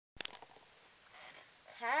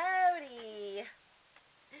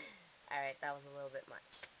Alright, that was a little bit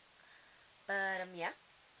much. But, yeah.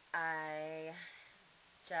 I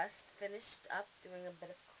just finished up doing a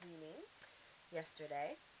bit of cleaning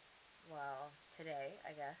yesterday. Well, today,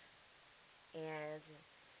 I guess. And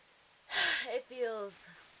it feels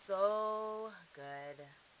so good,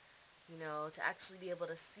 to actually be able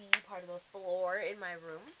to see part of the floor in my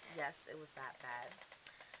room. Yes, it was that bad.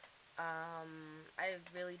 I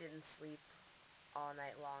really didn't sleep all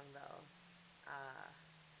night long, though.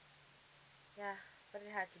 Yeah, but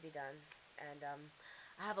it had to be done. And,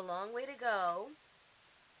 I have a long way to go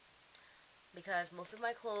because most of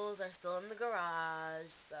my clothes are still in the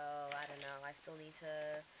garage, so I don't know. I still need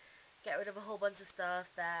to get rid of a whole bunch of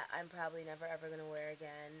stuff that I'm probably never ever going to wear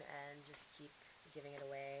again and just keep giving it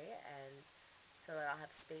away and so that I'll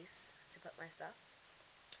have space to put my stuff.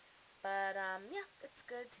 But, yeah, it's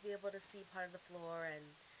good to be able to see part of the floor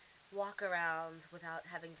and walk around without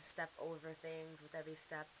having to step over things with every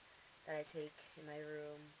step that I take in my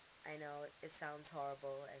room. I know it sounds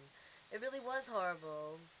horrible, and it really was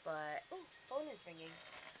horrible, but... Oh, phone is ringing.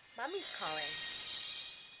 Mommy's calling.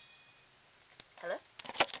 Hello?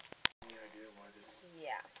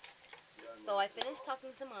 Yeah. So I finished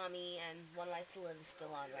talking to Mommy, and One Life to Live is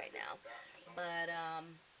still on right now. But,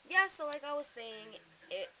 yeah, so like I was saying,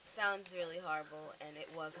 it sounds really horrible, and it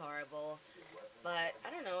was horrible. But, I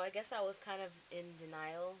don't know, I guess I was kind of in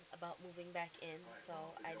denial about moving back in, so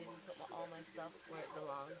I didn't put all my stuff where it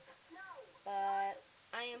belongs. But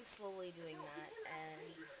I am slowly doing that,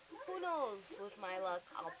 and who knows, with my luck,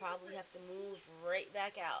 I'll probably have to move right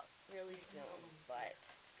back out really soon. But,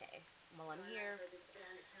 hey, while I'm here,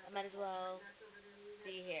 I might as well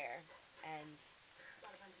be here, and,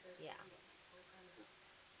 yeah.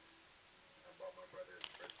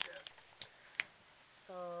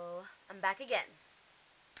 So, I'm back again,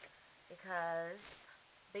 because,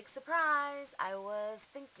 big surprise, I was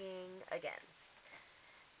thinking again.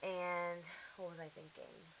 And, what was I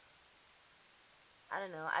thinking? I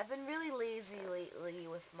don't know. I've been really lazy lately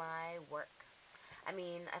with my work. I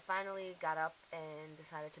mean, I finally got up and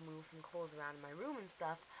decided to move some clothes around in my room and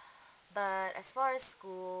stuff. But as far as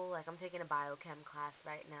school, like I'm taking a biochem class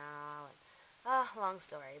right now. And, long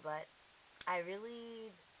story, but I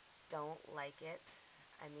really don't like it.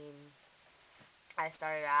 I mean, I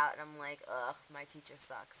started out and I'm like, ugh, my teacher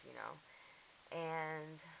sucks.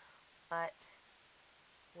 But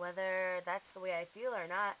whether that's the way I feel or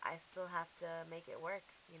not, I still have to make it work.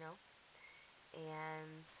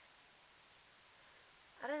 And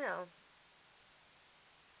I don't know.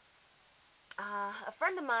 A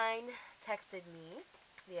friend of mine texted me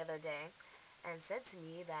the other day and said to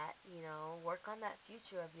me that, work on that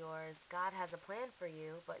future of yours. God has a plan for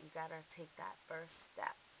you, but you gotta take that first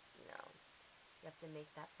step. You have to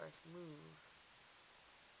make that first move.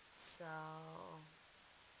 So,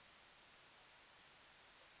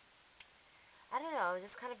 I don't know, I was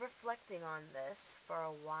just kind of reflecting on this for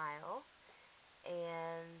a while,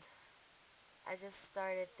 and I just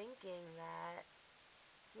started thinking that,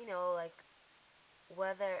 like,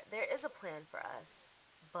 whether there is a plan for us,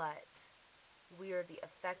 but we are the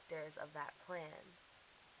effectors of that plan.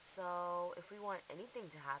 So if we want anything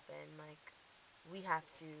to happen, like, we have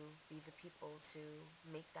to be the people to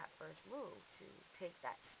make that first move, to take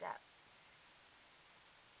that step.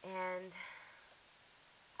 And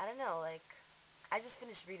I don't know, like, I just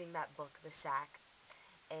finished reading that book, The Shack,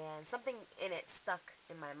 and something in it stuck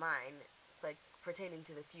in my mind, like, pertaining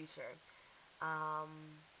to the future. I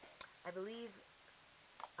believe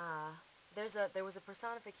there was a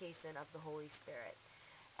personification of the Holy Spirit,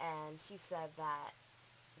 and she said that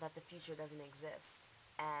the future doesn't exist,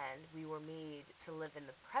 and we were made to live in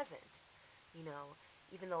the present. You know,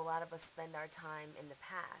 even though a lot of us spend our time in the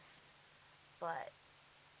past, but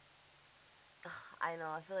I know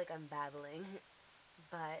I feel like I'm babbling,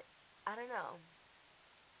 but I don't know.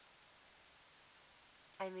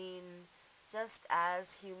 I mean, just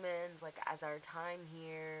as humans, like as our time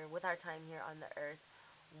here, with our time here on the earth,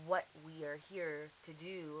 what we are here to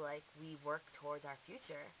do, like we work towards our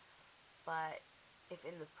future. But if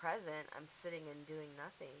in the present I'm sitting and doing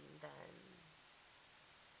nothing, then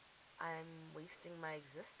I'm wasting my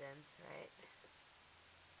existence, right?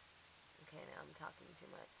 Okay, now I'm talking too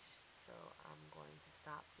much, so I'm going to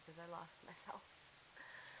stop because I lost myself.